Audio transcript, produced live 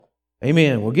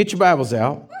Amen. Well, get your Bibles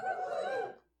out.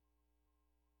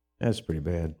 That's pretty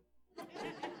bad.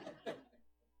 Let's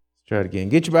try it again.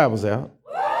 Get your Bibles out.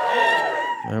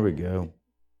 There we go.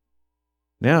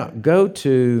 Now, go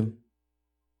to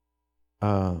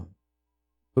Book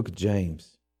of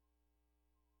James.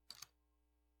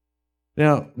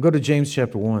 Now, go to James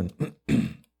chapter 1.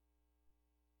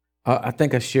 I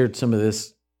think I shared some of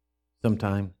this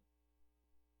sometime.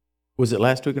 Was it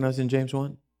last week when I was in James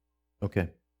 1? Okay.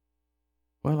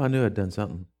 Well, I knew I'd done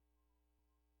something.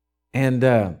 And,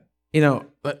 let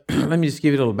me just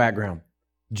give you a little background.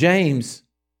 James,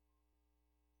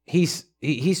 he's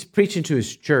preaching to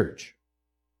his church.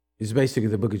 It's basically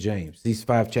the book of James, these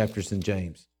 5 chapters in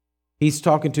James. He's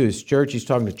talking to his church. He's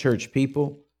talking to church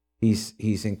people.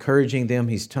 He's encouraging them.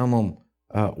 He's telling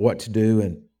them what to do.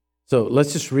 And so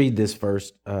let's just read this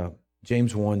first,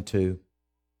 James 1:2.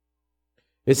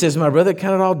 It says, "My brother,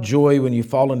 count it all joy when you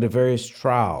fall into various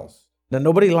trials." Now,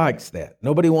 nobody likes that.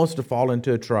 Nobody wants to fall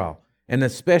into a trial. And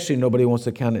especially nobody wants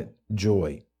to count it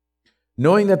joy.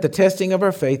 "Knowing that the testing of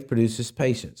our faith produces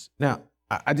patience." Now,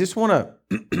 I just want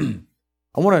to,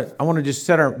 I want to just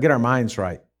get our minds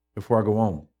right before I go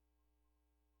on.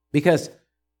 Because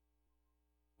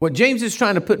what James is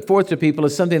trying to put forth to people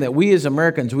is something that we as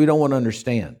Americans, we don't want to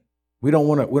understand. We don't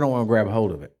want to grab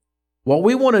hold of it. What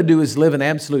we want to do is live in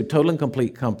absolute, total, and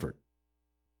complete comfort.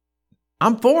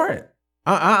 I'm for it.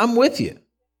 I'm with you.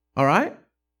 All right?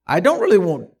 I don't really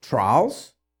want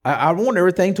trials. I want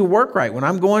everything to work right. When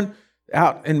I'm going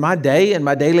out in my day and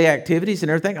my daily activities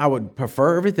and everything, I would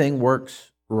prefer everything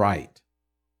works right.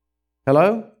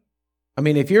 Hello? I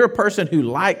mean, if you're a person who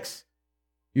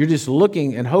you're just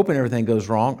looking and hoping everything goes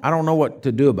wrong, I don't know what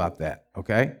to do about that,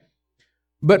 okay?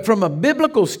 But from a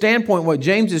biblical standpoint, what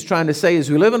James is trying to say is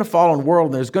we live in a fallen world,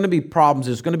 and there's going to be problems,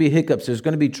 there's going to be hiccups, there's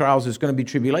going to be trials, there's going to be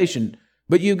tribulation,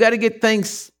 but you've got to get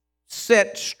things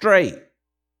set straight,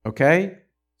 okay?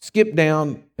 Skip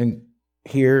down and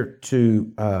here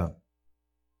to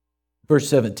verse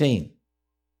 17.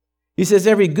 He says,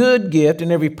 "Every good gift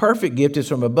and every perfect gift is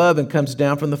from above and comes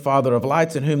down from the Father of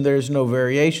lights, in whom there is no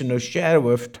variation, no shadow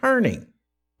of turning."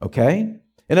 Okay?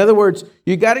 In other words,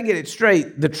 you got to get it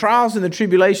straight. The trials and the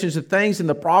tribulations, the things and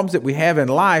the problems that we have in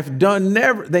life,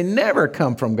 they never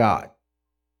come from God.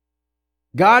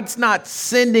 God's not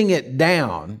sending it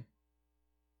down.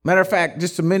 Matter of fact,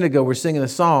 just a minute ago, we're singing a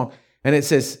song, and it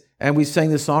says, and we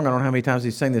sang this song, I don't know how many times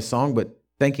we sang this song, but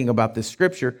thinking about this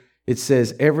scripture, it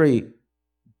says,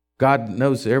 God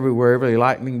knows everywhere every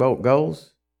lightning bolt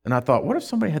goes. And I thought, what if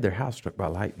somebody had their house struck by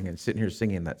lightning and sitting here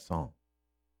singing that song?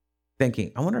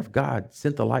 Thinking, I wonder if God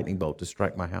sent the lightning bolt to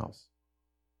strike my house.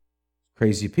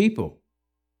 Crazy people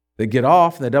that get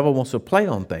off, and the devil wants to play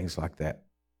on things like that.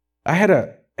 I had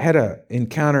a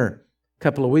encounter a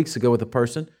couple of weeks ago with a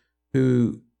person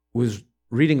who was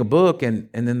reading a book, and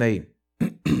then they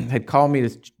had called me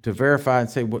to verify and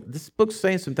say, well, this book's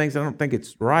saying some things I don't think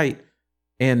it's right.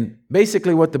 And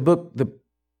basically what the book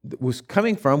was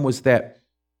coming from was that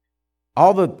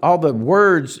all the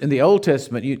words in the Old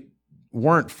Testament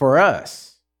weren't for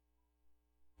us.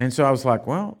 And so I was like,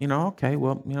 well, okay,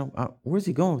 well, where's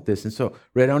he going with this? And so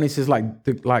read on, he says,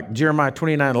 like Jeremiah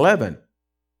 29:11,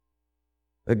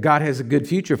 that God has a good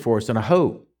future for us and a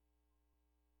hope.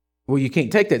 Well, you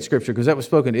can't take that scripture because that was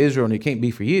spoken to Israel and it can't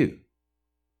be for you.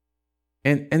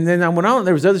 And then I went on,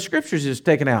 there was other scriptures just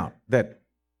taken out that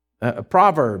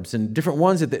Proverbs and different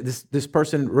ones that this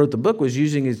person wrote the book was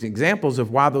using as examples of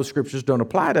why those scriptures don't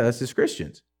apply to us as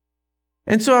Christians.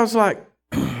 And so I was like,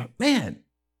 man,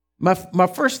 my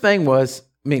first thing was,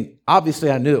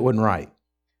 obviously I knew it wasn't right.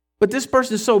 But this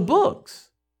person sold books.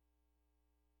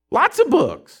 Lots of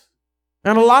books.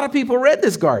 And a lot of people read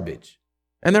this garbage.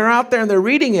 And they're out there and they're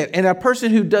reading it. And a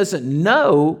person who doesn't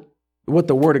know what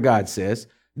the Word of God says,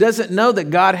 doesn't know that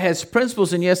God has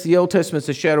principles, and yes, the Old Testament's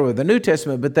a shadow of the New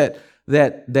Testament, but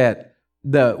that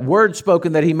the word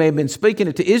spoken that he may have been speaking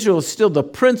it to Israel is still the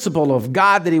principle of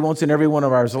God that he wants in every one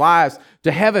of our lives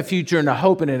to have a future and a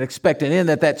hope and an expectant end,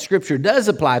 that scripture does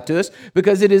apply to us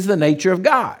because it is the nature of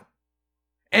God.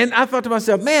 And I thought to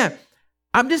myself, man,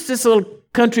 I'm just this little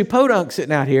country podunk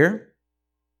sitting out here,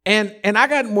 and I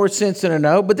got more sense than I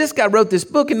know, but this guy wrote this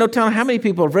book, and no telling how many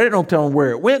people have read it, no telling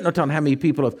where it went, no telling how many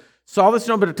people have saw this,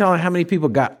 no but telling how many people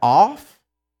got off.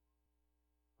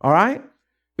 All right?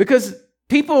 Because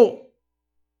people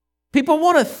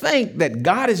want to think that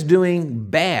God is doing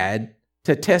bad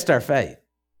to test our faith.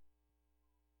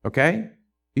 Okay?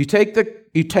 You take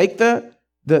the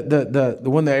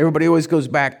one that everybody always goes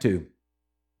back to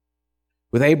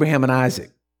with Abraham and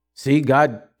Isaac. See,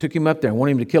 God took him up there and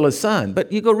wanted him to kill his son.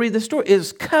 But you go read the story.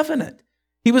 It's covenant.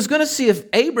 He was going to see if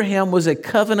Abraham was a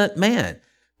covenant man.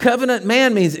 Covenant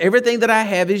man means everything that I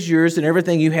have is yours and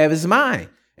everything you have is mine.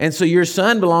 And so your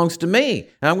son belongs to me,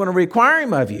 and I'm going to require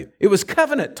him of you. It was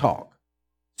covenant talk.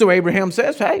 So Abraham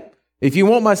says, hey, if you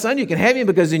want my son, you can have him,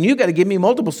 because then you got to give me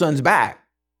multiple sons back.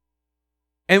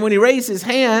 And when he raised his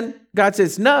hand, God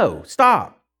says, no,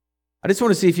 stop. I just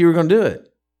want to see if you were going to do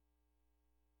it.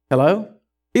 Hello?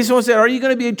 He just wants to say, are you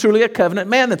going to be truly a covenant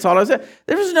man? That's all I said.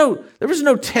 There was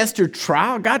no test or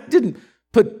trial. God didn't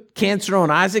put cancer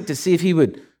on Isaac to see if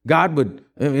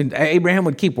Abraham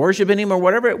would keep worshiping him or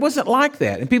whatever. It wasn't like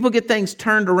that. And people get things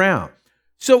turned around.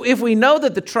 So if we know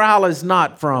that the trial is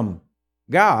not from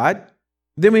God,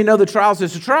 then we know the trial is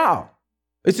just a trial.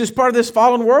 It's just part of this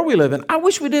fallen world we live in. I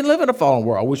wish we didn't live in a fallen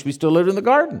world. I wish we still lived in the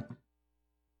garden.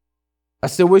 I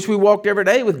still wish we walked every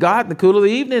day with God in the cool of the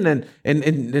evening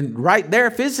and right there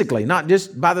physically, not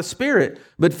just by the Spirit,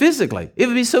 but physically. It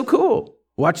would be so cool.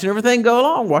 Watching everything go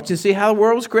along, watching see how the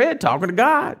world was created, talking to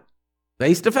God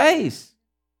face to face.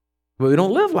 But we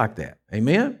don't live like that.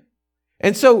 Amen?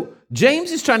 And so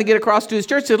James is trying to get across to his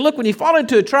church, said, look, when you fall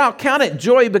into a trial, count it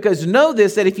joy, because know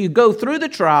this, that if you go through the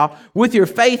trial with your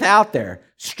faith out there,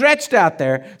 stretched out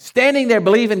there, standing there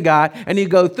believing God, and you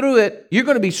go through it, you're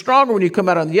going to be stronger when you come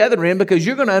out on the other end, because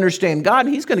you're going to understand God,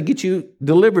 and he's going to get you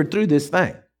delivered through this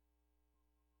thing.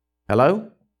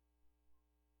 Hello?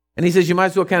 And he says, you might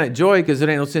as well count it joy, because there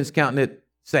ain't no sense counting it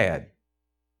sad.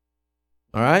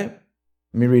 All right?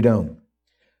 Let me read on.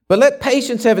 But let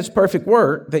patience have its perfect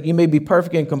work, that you may be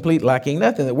perfect and complete, lacking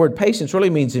nothing. The word patience really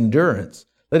means endurance.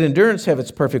 Let endurance have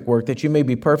its perfect work, that you may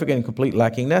be perfect and complete,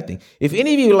 lacking nothing. If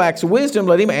any of you lacks wisdom,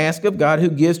 let him ask of God, who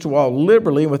gives to all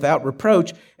liberally and without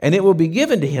reproach, and it will be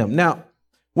given to him. Now,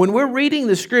 when we're reading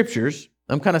the scriptures,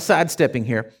 I'm kind of sidestepping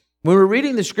here. When we're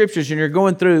reading the scriptures and you're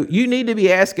going through, you need to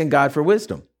be asking God for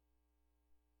wisdom.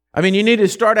 I mean, you need to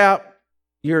start out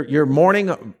your morning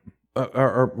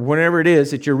or whenever it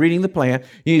is that you're reading the plan,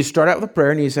 you need to start out with a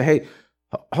prayer, and you say, hey,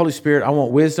 Holy Spirit, I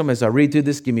want wisdom as I read through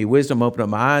this. Give me wisdom, open up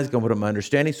my eyes, open up my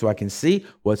understanding so I can see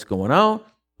what's going on.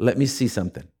 Let me see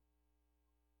something.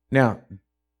 Now,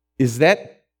 this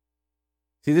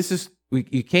is,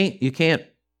 you can't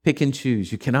pick and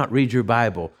choose. You cannot read your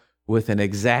Bible with an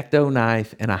X-Acto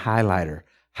knife and a highlighter.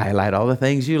 Highlight all the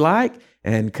things you like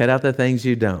and cut out the things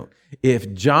you don't.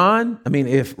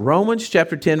 If Romans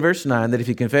chapter 10, verse 9, that if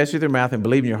you confess with your mouth and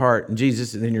believe in your heart in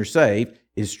Jesus, then you're saved,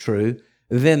 is true,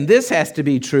 then this has to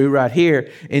be true right here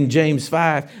in James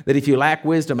 5, that if you lack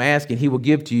wisdom, ask, and he will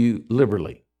give to you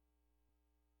liberally.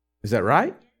 Is that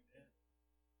right?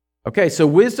 Okay, so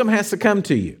wisdom has to come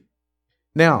to you.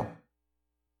 Now,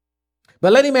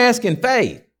 but let him ask in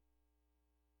faith,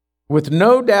 with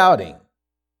no doubting.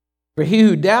 For he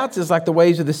who doubts is like the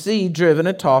waves of the sea, driven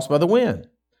and tossed by the wind.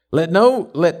 Let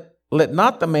not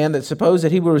the man that suppose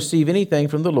that he will receive anything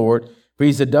from the Lord, for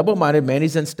he's a double-minded man,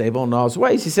 he's unstable in all his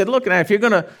ways. He said, look, now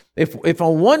if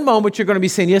on one moment you're going to be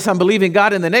saying, yes, I'm believing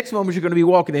God, and the next moment you're going to be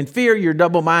walking in fear, you're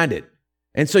double-minded.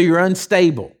 And so you're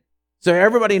unstable. So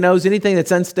everybody knows anything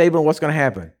that's unstable, what's going to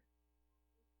happen?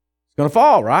 It's going to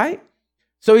fall, right?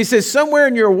 So he says, somewhere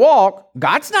in your walk,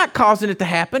 God's not causing it to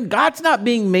happen. God's not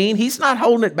being mean. He's not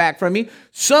holding it back from you.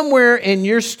 Somewhere in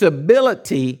your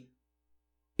stability,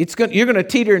 you're going to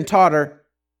teeter and totter,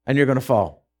 and you're going to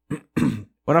fall.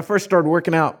 When I first started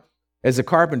working out as a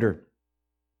carpenter,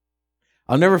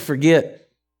 I'll never forget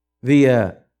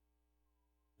the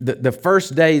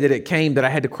first day that it came that I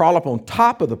had to crawl up on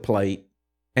top of the plate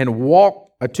and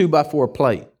walk a 2x4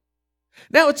 plate.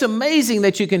 Now, it's amazing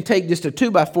that you can take just a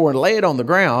 2x4 and lay it on the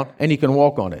ground and you can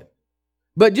walk on it.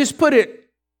 But just put it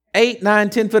 8, 9,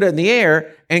 10 foot in the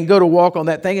air and go to walk on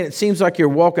that thing, and it seems like you're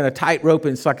walking a tightrope,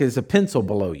 and it's like there's a pencil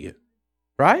below you.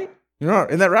 Right?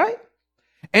 Isn't that right?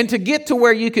 And to get to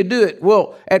where you could do it,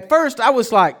 well, at first I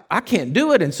was like, I can't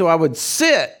do it, and so I would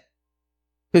sit.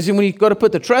 Because when you go to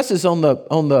put the trusses on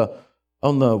the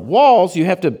walls, you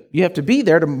have to be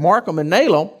there to mark them and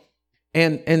nail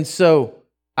them. And so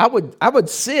I would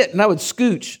sit and I would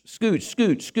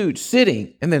scooch,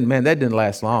 sitting. And then, man, that didn't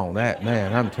last long.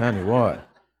 I'm telling you what.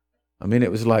 I mean,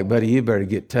 it was like, buddy, you better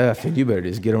get tough and you better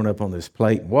just get on up on this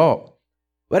plate and walk.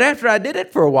 But after I did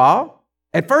it for a while,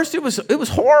 at first it was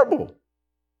horrible.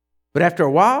 But after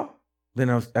a while,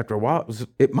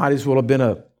 it might as well have been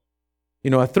a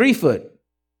 3-foot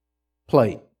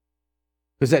plate.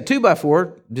 Because that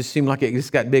 2x4 just seemed like it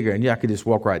just got bigger, and I could just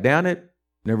walk right down it,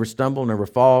 never stumble, never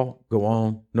fall, go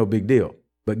on, no big deal.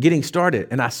 But getting started,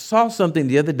 and I saw something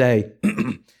the other day,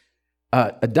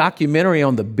 a documentary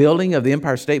on the building of the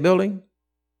Empire State Building,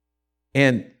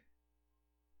 and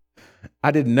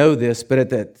I didn't know this, but at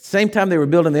the same time they were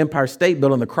building the Empire State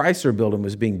Building, the Chrysler Building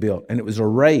was being built, and it was a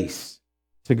race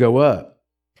to go up.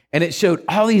 And it showed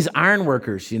all these iron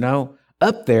workers,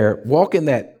 up there walking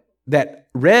that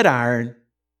red iron,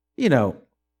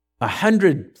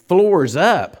 100 floors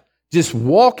up, just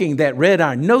walking that red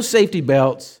iron, no safety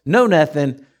belts, no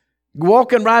nothing,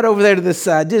 walking right over there to the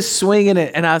side, just swinging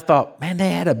it. And I thought, man, they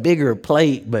had a bigger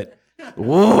plate, but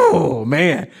whoa,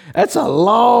 man, that's a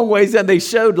long ways down. They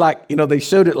showed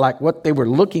it like what they were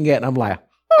looking at. And I'm like,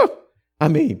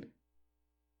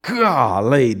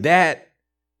 golly,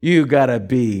 you got to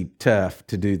be tough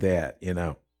to do that,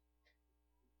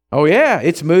 Oh, yeah,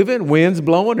 it's moving, wind's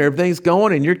blowing, everything's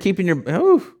going, and you're keeping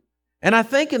And I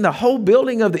think in the whole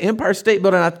building of the Empire State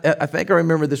Building, I think I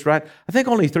remember this right, I think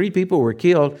only 3 people were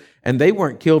killed, and they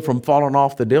weren't killed from falling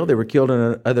off the deal. They were killed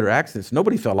in other accidents.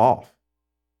 Nobody fell off.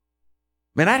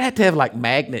 Man, I'd have to have like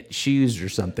magnet shoes or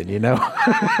something,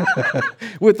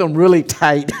 with them really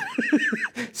tight,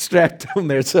 strapped on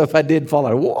there. So if I did fall,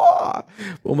 I'd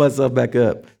pull myself back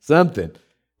up, something.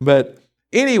 But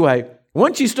anyway,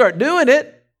 once you start doing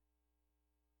it,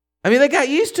 they got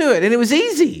used to it, and it was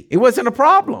easy. It wasn't a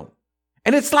problem.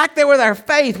 And it's like that with our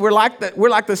faith. We're like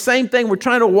the same thing. We're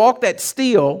trying to walk that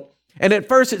steel, and at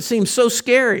first it seems so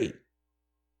scary.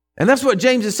 And that's what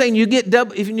James is saying.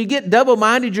 If you get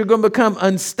double-minded, you're going to become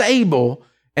unstable.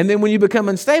 And then when you become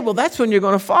unstable, that's when you're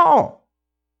going to fall.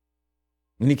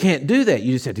 And you can't do that.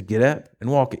 You just have to get up and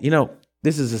walk it.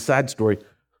 This is a side story.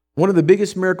 One of the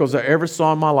biggest miracles I ever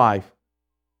saw in my life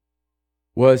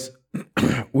was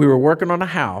we were working on a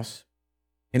house,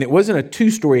 and it wasn't a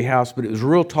 2-story house, but it was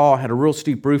real tall, had a real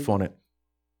steep roof on it.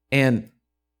 And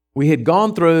we had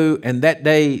gone through, and that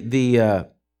day the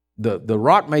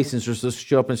rock masons were supposed to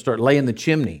show up and start laying the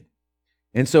chimney.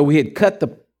 And so we had cut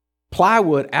the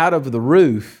plywood out of the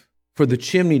roof for the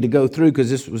chimney to go through, because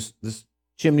this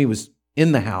chimney was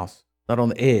in the house, not on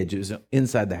the edge. It was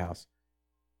inside the house.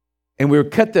 And we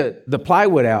cut the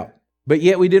plywood out, but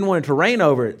yet we didn't want it to rain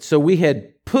over it. So we had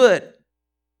put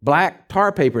black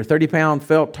tar paper, 30-pound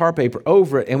felt tar paper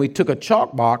over it, and we took a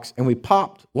chalk box and we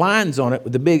popped lines on it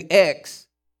with a big X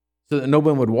so that no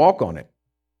one would walk on it.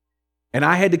 And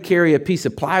I had to carry a piece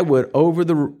of plywood over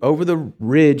the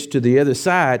ridge to the other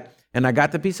side, and I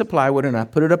got the piece of plywood and I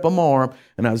put it up on my arm,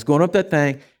 and I was going up that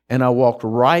thing, and I walked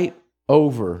right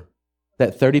over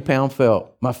that 30-pound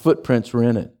felt. My footprints were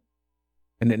in it,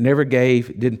 and it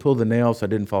didn't pull the nails, so I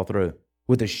didn't fall through,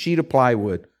 with a sheet of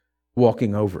plywood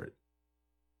walking over it.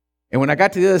 And when I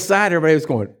got to the other side, everybody was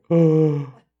going,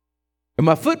 oh. And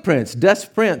my footprints,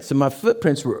 dust prints, and my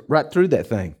footprints were right through that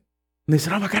thing. And they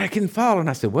said, oh my God, I couldn't fall. And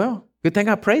I said, well, good thing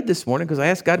I prayed this morning, because I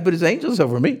asked God to put his angels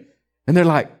over me. And they're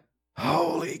like,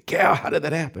 holy cow, how did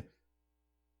that happen?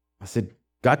 I said,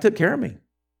 God took care of me.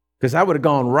 Because I would have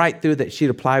gone right through that sheet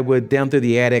of plywood, down through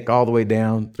the attic, all the way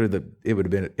down through it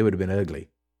would have been ugly.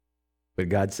 But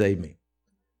God saved me.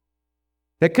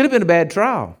 That could have been a bad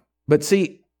trial. But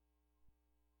see,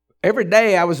 every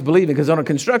day I was believing, because on a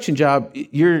construction job,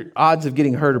 your odds of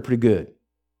getting hurt are pretty good.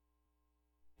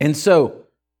 And so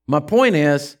my point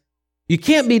is, you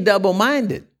can't be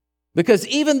double-minded, because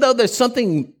even though there's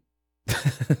something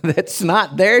that's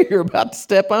not there you're about to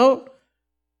step on,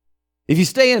 if you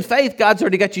stay in faith, God's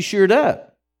already got you shored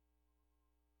up.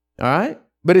 All right?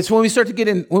 But it's when we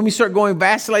start going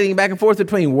vacillating back and forth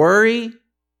between worry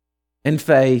and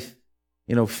faith,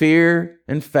 fear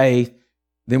and faith,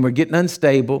 then we're getting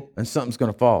unstable and something's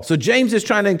going to fall. So James is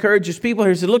trying to encourage his people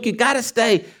here. He said, look, you got to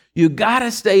stay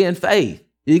in faith.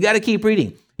 You got to keep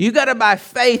reading. You got to, by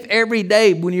faith, every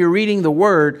day when you're reading the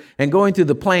word and going through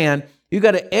the plan, you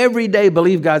got to every day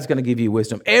believe God's going to give you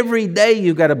wisdom. Every day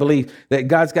you got to believe that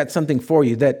God's got something for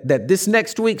you, that this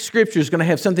next week's scripture is going to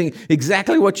have something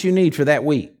exactly what you need for that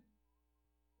week.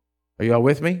 Are you all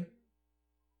with me?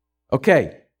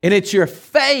 Okay. And it's your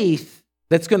faith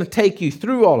that's going to take you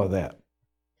through all of that.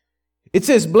 It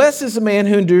says, blessed is the man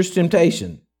who endures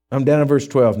temptation. I'm down in verse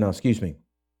 12 now, excuse me.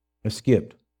 I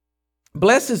skipped.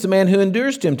 Blessed is the man who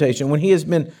endures temptation. When he has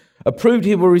been approved,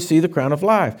 he will receive the crown of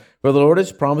life. For the Lord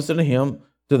has promised unto him,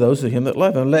 to those of him that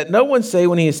love him. Let no one say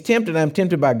when he is tempted, I am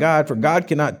tempted by God, for God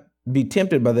cannot be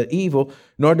tempted by the evil,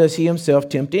 nor does he himself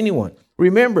tempt anyone.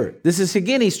 Remember, this is,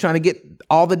 again, he's trying to get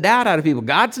all the doubt out of people.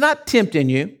 God's not tempting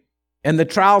you, and the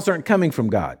trials aren't coming from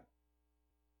God.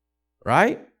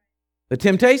 Right? The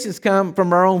temptations come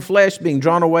from our own flesh being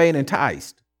drawn away and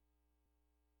enticed.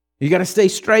 You got to stay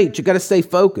straight. You got to stay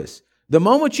focused. The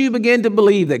moment you begin to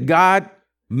believe that God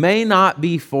may not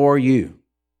be for you,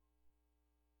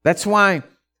 that's why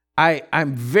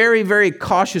I'm very, very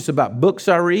cautious about books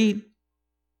I read.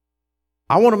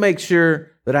 I want to make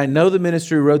sure that but I know the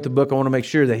ministry who wrote the book. I want to make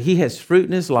sure that he has fruit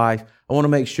in his life. I want to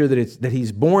make sure that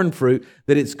he's borne fruit,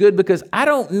 that it's good, because I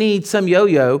don't need some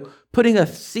yo-yo putting a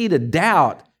seed of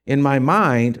doubt in my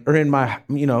mind or in my,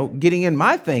 getting in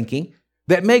my thinking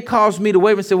that may cause me to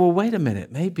waver and say, well, wait a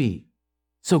minute, maybe.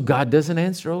 So God doesn't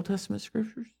answer Old Testament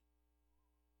scriptures?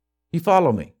 You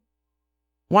follow me?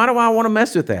 Why do I want to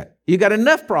mess with that? You got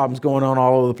enough problems going on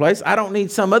all over the place. I don't need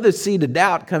some other seed of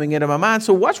doubt coming into my mind.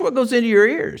 So watch what goes into your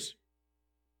ears.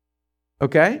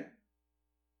 Okay?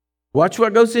 Watch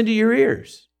what goes into your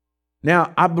ears.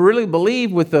 Now, I really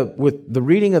believe with the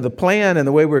reading of the plan and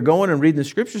the way we're going and reading the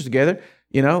scriptures together,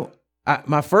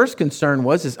 my first concern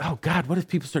is, oh God, what if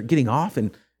people start getting off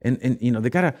and they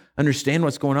got to understand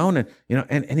what's going on.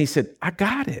 And he said, I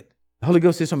got it. The Holy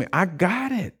Ghost says to me, I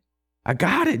got it.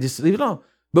 Just leave it alone.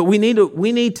 But we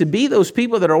need to be those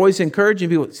people that are always encouraging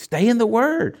people, stay in the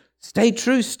Word. Stay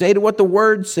true. Stay to what the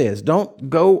Word says. Don't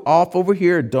go off over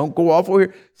here. Don't go off over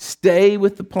here. Stay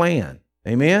with the plan.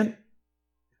 Amen?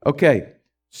 Okay.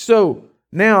 So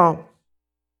now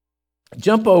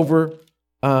jump over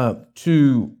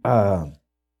to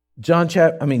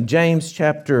James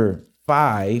chapter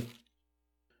 5.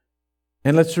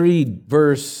 And let's read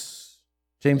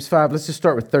James 5. Let's just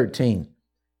start with 13.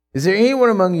 Is there anyone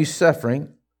among you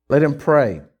suffering? Let him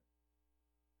pray.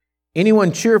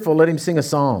 Anyone cheerful, let him sing a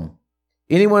psalm.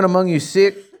 Anyone among you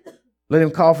sick, let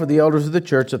him call for the elders of the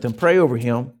church, let them pray over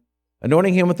him,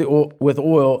 anointing him with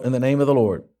oil in the name of the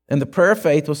Lord. And the prayer of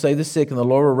faith will save the sick, and the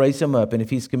Lord will raise him up. And if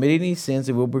he's committed any sins,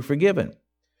 he will be forgiven.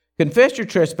 Confess your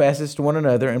trespasses to one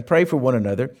another and pray for one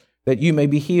another, that you may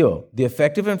be healed. The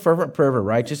effective and fervent prayer of a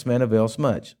righteous man avails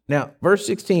much. Now, verse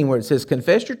 16, where it says,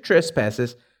 confess your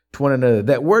trespasses to one another.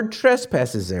 That word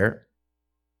trespasses there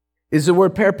is the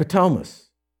word peripetomos.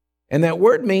 And that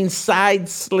word means side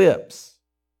slips.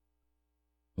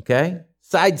 Okay?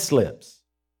 Side slips.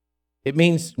 It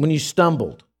means when you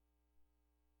stumbled.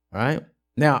 All right?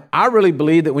 Now, I really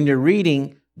believe that when you're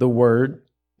reading the word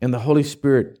and the Holy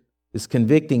Spirit is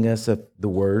convicting us of the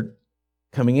word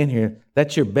coming in here,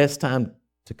 that's your best time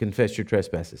to confess your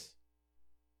trespasses.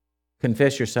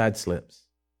 Confess your side slips.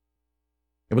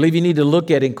 I believe you need to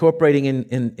look at incorporating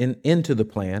into the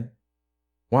plan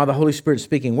while the Holy Spirit's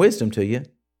speaking wisdom to you,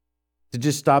 to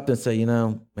just stop and say,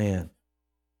 man,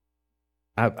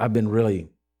 I've been really,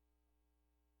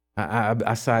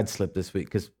 I side slipped this week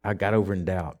because I got over in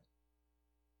doubt.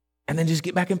 And then just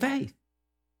get back in faith.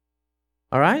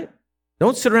 All right?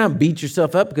 Don't sit around and beat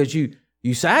yourself up because you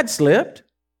side slipped.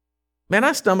 Man,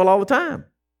 I stumble all the time.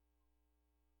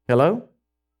 Hello?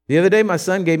 The other day, my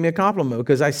son gave me a compliment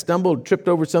because I tripped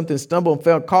over something, stumbled and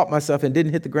fell, caught myself and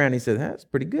didn't hit the ground. He said, that's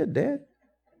pretty good, Dad.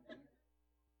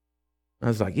 I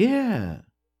was like, yeah.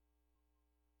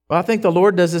 Well, I think the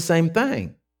Lord does the same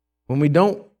thing. When we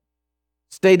don't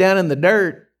stay down in the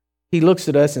dirt, he looks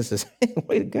at us and says, hey,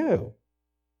 way to go.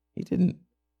 He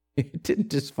didn't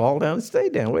just fall down and stay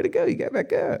down. Way to go. You got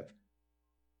back up.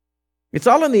 It's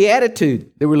all in the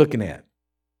attitude that we're looking at.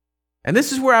 And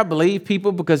this is where I believe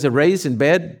people, because they're raised in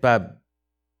bed by,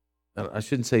 I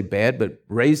shouldn't say bad, but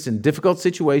raised in difficult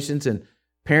situations and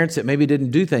parents that maybe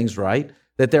didn't do things right,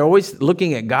 that they're always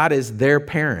looking at God as their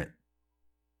parent.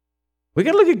 We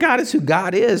got to look at God as who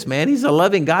God is, man. He's a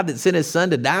loving God that sent his son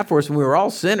to die for us when we were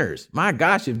all sinners. My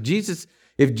gosh,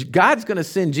 if God's going to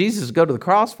send Jesus to go to the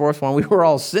cross for us when we were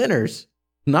all sinners,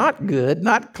 not good,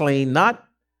 not clean, not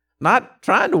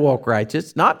trying to walk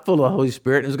righteous, not full of the Holy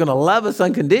Spirit, and is going to love us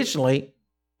unconditionally,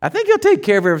 I think he'll take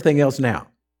care of everything else now.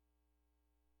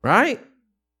 Right?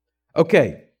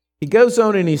 Okay. He goes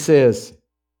on and he says,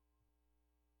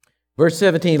 verse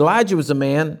 17, Elijah was a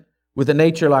man with a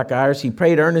nature like ours. He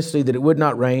prayed earnestly that it would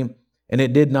not rain, and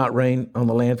it did not rain on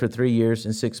the land for 3 years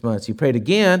and 6 months. He prayed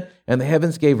again, and the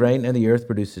heavens gave rain, and the earth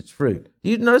produced its fruit. Do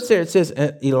you notice there it says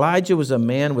Elijah was a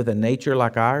man with a nature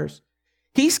like ours?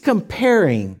 He's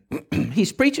comparing,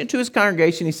 he's preaching to his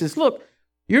congregation. He says, look,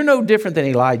 you're no different than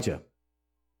Elijah.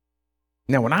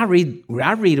 Now, when I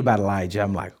read about Elijah,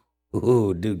 I'm like,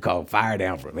 ooh, dude called fire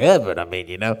down from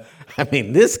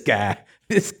heaven. This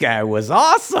guy was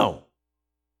awesome.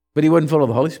 But he wasn't full of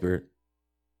the Holy Spirit.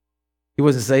 He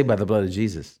wasn't saved by the blood of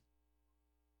Jesus.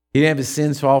 He didn't have his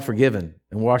sins all forgiven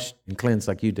and washed and cleansed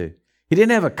like you do. He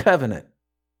didn't have a covenant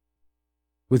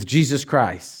with Jesus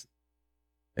Christ,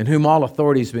 in whom all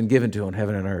authority has been given to on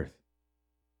heaven and earth.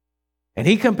 And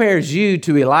he compares you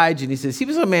to Elijah, and he says, he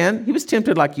was a man, he was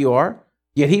tempted like you are,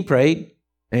 yet he prayed,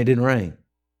 and it didn't rain.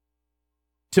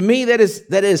 To me, that is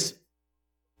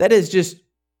just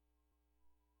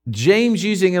James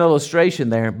using an illustration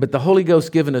there, but the Holy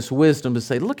Ghost giving us wisdom to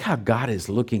say, look how God is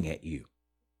looking at you.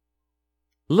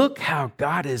 Look how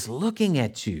God is looking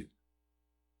at you.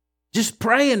 Just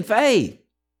pray in faith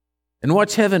and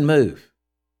watch heaven move.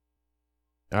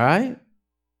 All right?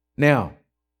 Now,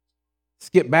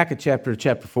 skip back a chapter to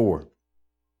chapter 4.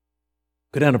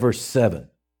 Go down to verse 7.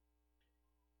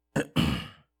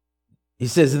 He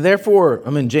says, therefore,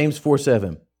 I'm in James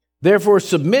 4:7. Therefore,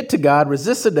 submit to God,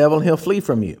 resist the devil, and he'll flee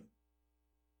from you.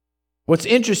 What's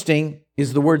interesting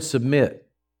is the word submit.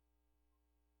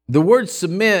 The word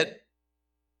submit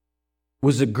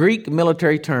was a Greek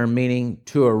military term meaning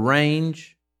to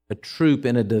arrange a troop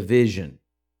in a division.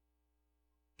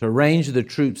 To arrange the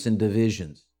troops in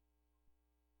divisions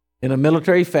in a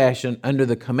military fashion under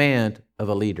the command of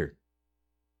a leader.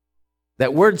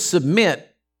 That word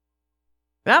submit,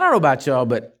 I don't know about y'all,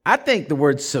 but I think the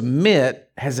word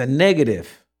submit has a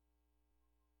negative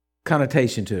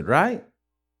connotation to it, right?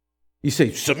 You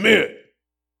say, submit.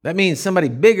 That means somebody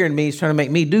bigger than me is trying to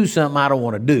make me do something I don't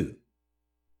want to do.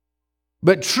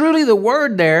 But truly the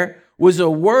word there was a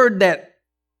word that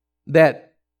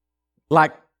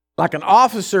like an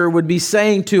officer would be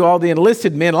saying to all the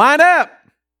enlisted men, line up.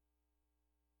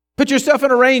 Put yourself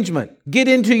in arrangement. Get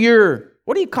into your,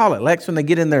 what do you call it, Lex, when they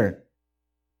get in there?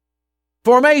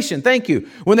 Formation, thank you.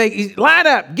 When they line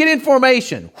up, get in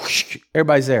formation. Whoosh,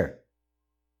 everybody's there.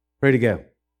 Ready to go.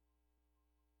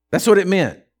 That's what it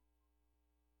meant.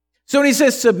 So when he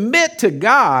says submit to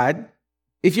God,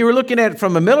 if you were looking at it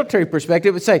from a military perspective,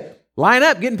 it would say, line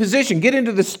up, get in position, get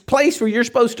into this place where you're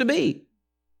supposed to be.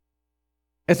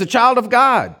 As a child of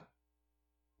God,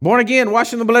 born again,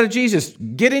 washed in the blood of Jesus,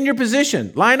 get in your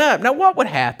position, line up. Now, what would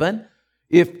happen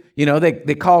if,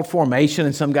 they called formation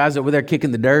and some guys over there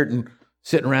kicking the dirt and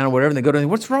sitting around or whatever, and they go to them,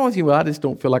 what's wrong with you? Well, I just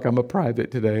don't feel like I'm a private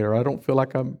today, or I don't feel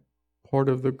like I'm part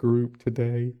of the group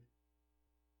today.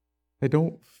 I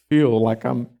don't feel like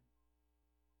I'm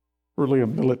really a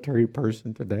military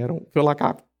person today. I don't feel like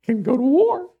I can go to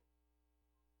war.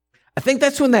 I think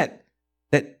that's when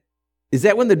is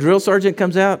that when the drill sergeant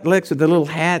comes out, Lex, with the little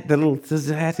hat, and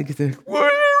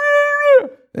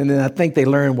then I think they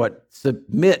learn what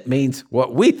submit means,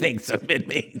 what we think submit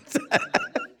means.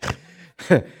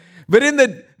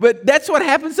 But that's what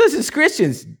happens to us as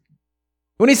Christians.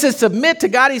 When he says submit to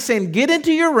God, he's saying get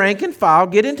into your rank and file,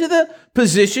 get into the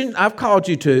position I've called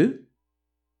you to.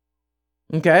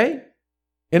 Okay?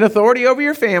 In authority over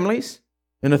your families,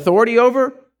 in authority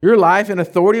over your life, in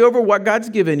authority over what God's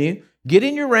given you. Get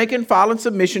in your rank and file and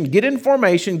submission, get in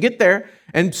formation, get there,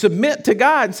 and submit to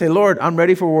God and say, Lord, I'm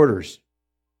ready for orders.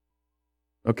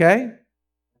 Okay?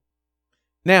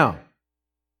 Now,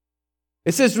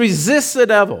 it says resist the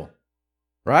devil,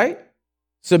 right?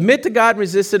 Submit to God,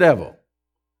 resist the devil.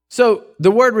 So the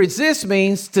word resist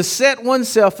means to set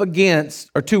oneself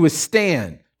against or to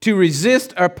withstand, to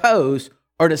resist or oppose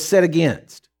or to set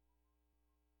against.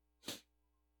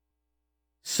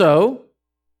 So,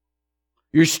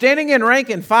 you're standing in rank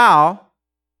and file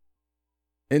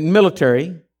in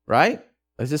military, right?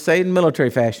 Let's just say in military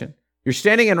fashion. You're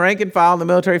standing in rank and file in the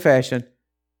military fashion,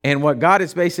 and what God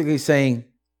is basically saying,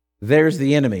 there's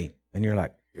the enemy. And you're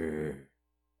like, ugh.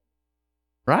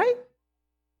 Right?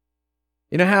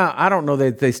 You know how, I don't know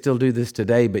that they still do this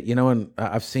today, but and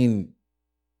I've seen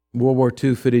World War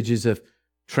II footages of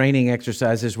training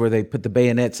exercises where they put the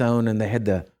bayonets on and they had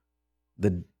the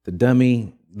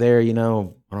dummy there, I don't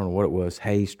know what it was,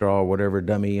 hay, straw, whatever,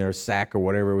 dummy or sack or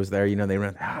whatever was there, they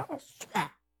ran.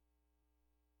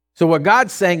 So what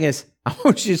God's saying is, I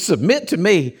want you to submit to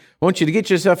me. I want you to get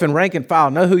yourself in rank and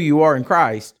file, know who you are in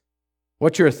Christ,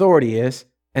 what your authority is,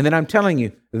 and then I'm telling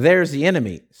you, there's the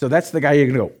enemy. So that's the guy you're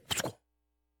going to go.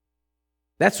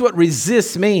 That's what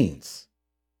resist means.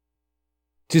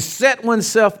 To set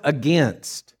oneself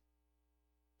against,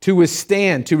 to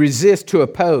withstand, to resist, to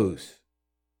oppose.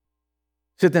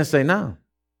 Sit there and say, no,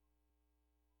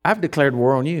 I've declared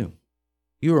war on you.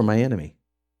 You are my enemy.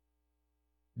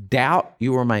 Doubt,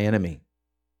 you are my enemy.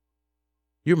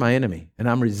 You're my enemy, and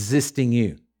I'm resisting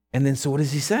you. And then, so what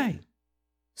does he say?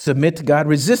 Submit to God,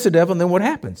 resist the devil, and then what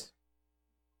happens?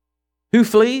 Who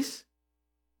flees?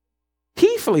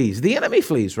 He flees. The enemy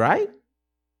flees, right?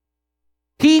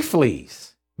 He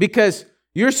flees because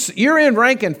you're in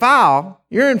rank and file.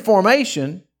 You're in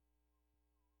formation.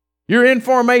 You're in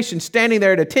formation, standing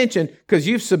there at attention because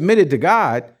you've submitted to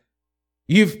God.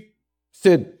 You've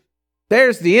said,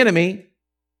 there's the enemy.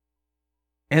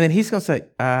 And then he's going to say,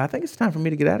 I think it's time for me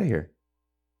to get out of here.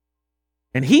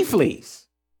 And he flees.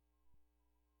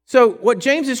 So what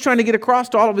James is trying to get across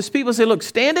to all of his people is say, look,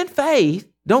 stand in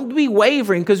faith. Don't be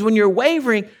wavering, because when you're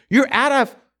wavering, you're out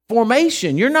of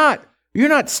formation. You're not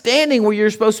standing where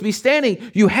you're supposed to be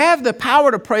standing. You have the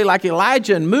power to pray like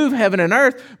Elijah and move heaven and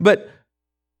earth, but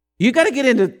You got to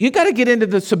get into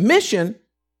the submission,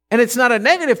 and it's not a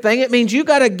negative thing. It means you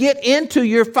got to get into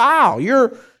your file, your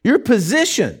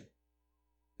position.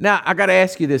 Now, I got to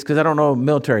ask you this because I don't know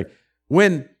military.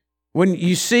 When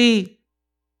you see,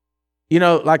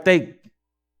 like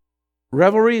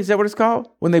revelry, is that what it's called?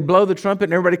 When they blow the trumpet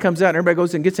and everybody comes out and everybody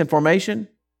goes and gets in formation?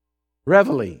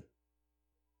 Reveille.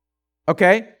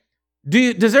 Okay?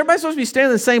 Does everybody supposed to be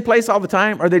standing in the same place all the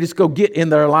time, or they just go get in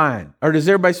their line? Or does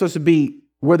everybody supposed to be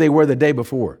where they were the day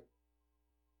before?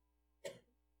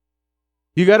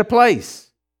 You got a place.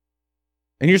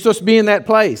 And you're supposed to be in that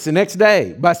place the next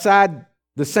day beside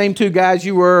the same two guys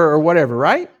you were or whatever,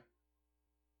 right?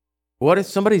 What if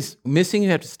somebody's missing?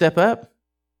 You have to step up?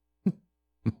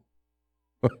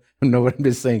 No, what I'm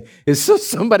just saying is, so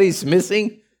somebody's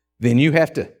missing, then you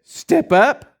have to step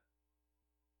up?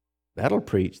 That'll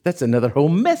preach. That's another whole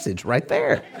message right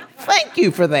there. Thank you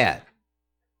for that.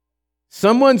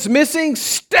 Someone's missing,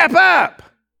 step up.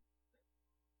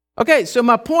 Okay, so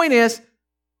my point is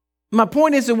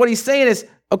that what he's saying is,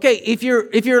 okay, if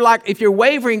you're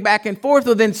wavering back and forth,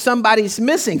 well, then somebody's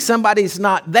missing. Somebody's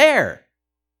not there.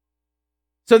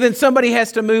 So then somebody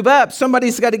has to move up.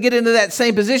 Somebody's got to get into that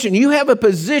same position. You have a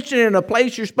position in a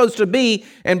place you're supposed to be,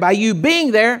 and by you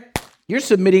being there, you're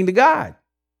submitting to God.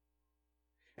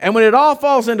 And when it all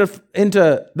falls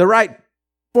into the right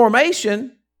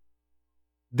formation,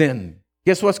 then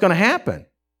guess what's going to happen?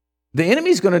 The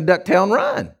enemy's going to duck tail and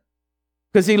run,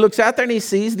 because he looks out there and he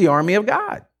sees the army of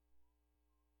God.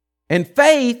 And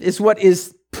faith is what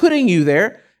is putting you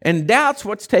there, and doubt's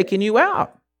what's taking you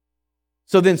out.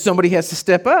 So then somebody has to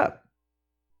step up.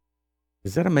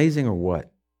 Is that amazing or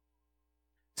what?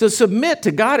 So submit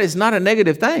to God is not a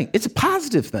negative thing. It's a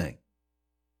positive thing.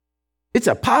 It's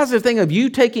a positive thing of you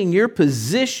taking your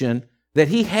position that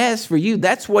he has for you.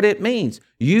 That's what it means.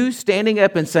 You standing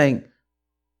up and saying,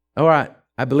 all right,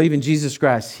 I believe in Jesus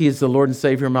Christ. He is the Lord and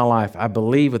Savior of my life. I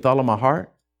believe with all of my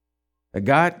heart that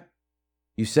God,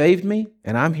 you saved me,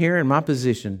 and I'm here in my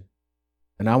position,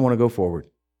 and I want to go forward.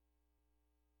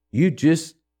 You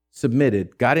just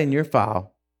submitted, got in your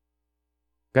file,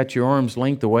 got your arms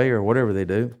length away or whatever they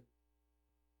do.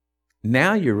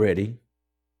 Now you're ready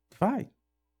to fight.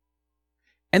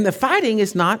 And the fighting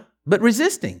is not but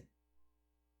resisting,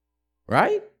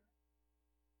 right?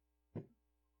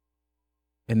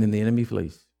 And then the enemy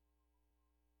flees.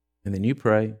 And then you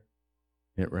pray,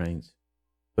 and it rains.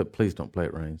 But please don't pray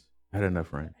it rains. I had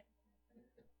enough rain.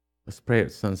 Let's pray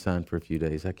at sunshine for a few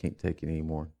days. I can't take it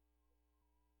anymore.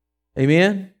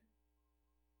 Amen?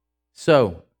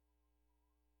 So,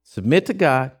 submit to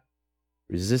God,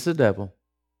 resist the devil,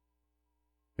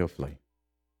 he'll flee.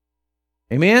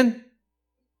 Amen?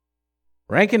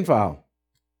 Rank and file,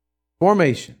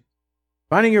 formation,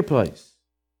 finding your place,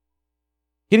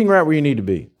 getting right where you need to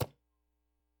be.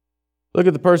 Look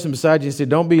at the person beside you and say,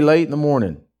 don't be late in the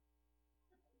morning.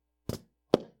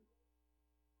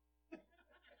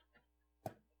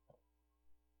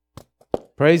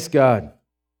 Praise God.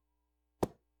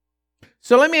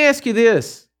 So let me ask you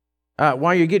this,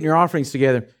 while you're getting your offerings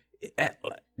together.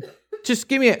 Just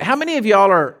give me, how many of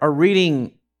y'all are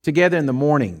reading together in the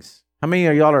mornings? How many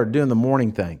of y'all are doing the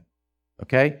morning thing?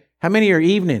 Okay. How many are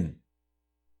evening?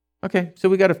 Okay, so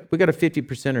we got a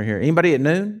 50%er here. Anybody at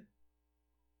noon?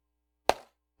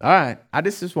 All right. I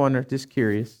just wonder, just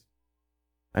curious.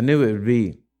 I knew there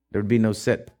would be no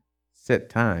set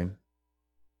time.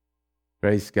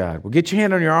 Praise God. Well, get your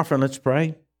hand on your offering. Let's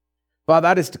pray. Father,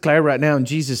 I just declare right now in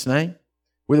Jesus' name,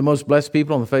 we're the most blessed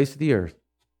people on the face of the earth.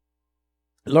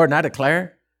 Lord, and I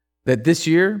declare that this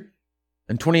year,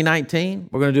 in 2019,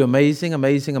 we're going to do amazing,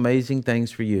 amazing, amazing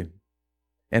things for you.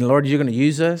 And Lord, you're going to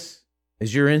use us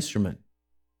as your instrument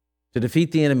to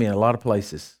defeat the enemy in a lot of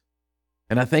places.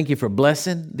 And I thank you for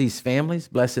blessing these families,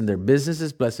 blessing their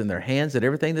businesses, blessing their hands, that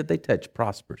everything that they touch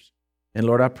prospers. And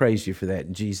Lord, I praise you for that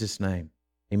in Jesus' name.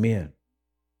 Amen.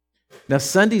 Now,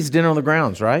 Sunday's dinner on the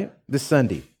grounds, right? This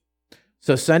Sunday.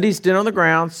 So Sunday's dinner on the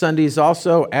grounds. Sunday's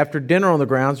also, after dinner on the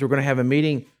grounds, we're going to have a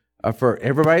meeting for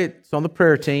everybody that's on the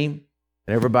prayer team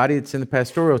and everybody that's in the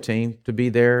pastoral team to be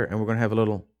there, and we're going to have a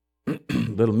little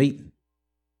little meeting.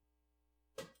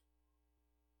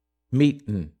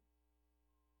 Meeting.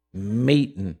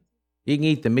 You can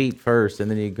eat the meat first,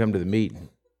 and then you can come to the meeting.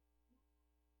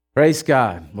 Praise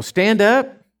God. Well, stand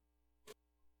up.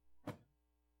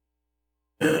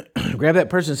 Grab that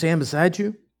person's hand beside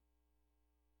you.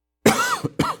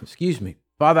 Excuse me.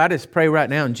 Father, I just pray right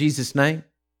now in Jesus' name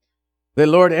that,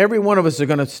 Lord, every one of us are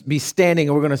going to be standing,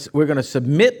 and we're going to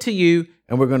submit to you,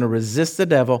 and we're going to resist the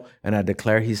devil, and I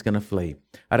declare he's going to flee.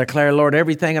 I declare, Lord,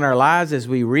 everything in our lives as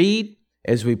we read,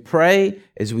 As we pray,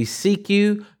 as we seek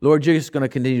you, Lord, you're just going to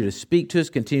continue to speak to us,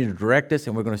 continue to direct us,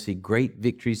 and we're going to see great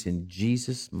victories in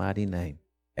Jesus' mighty name.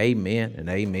 Amen and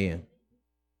amen.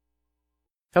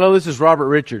 Hello, this is Robert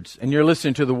Richards, and you're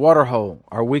listening to The Waterhole,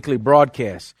 our weekly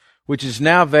broadcast, which is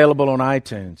now available on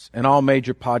iTunes and all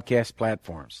major podcast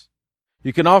platforms.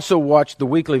 You can also watch the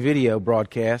weekly video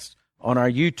broadcast on our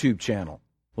YouTube channel.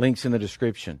 Links in the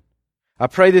description. I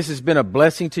pray this has been a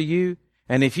blessing to you,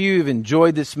 and if you've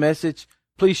enjoyed this message,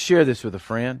 please share this with a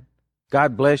friend.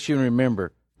 God bless you, and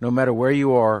remember, no matter where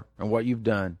you are and what you've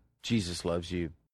done, Jesus loves you.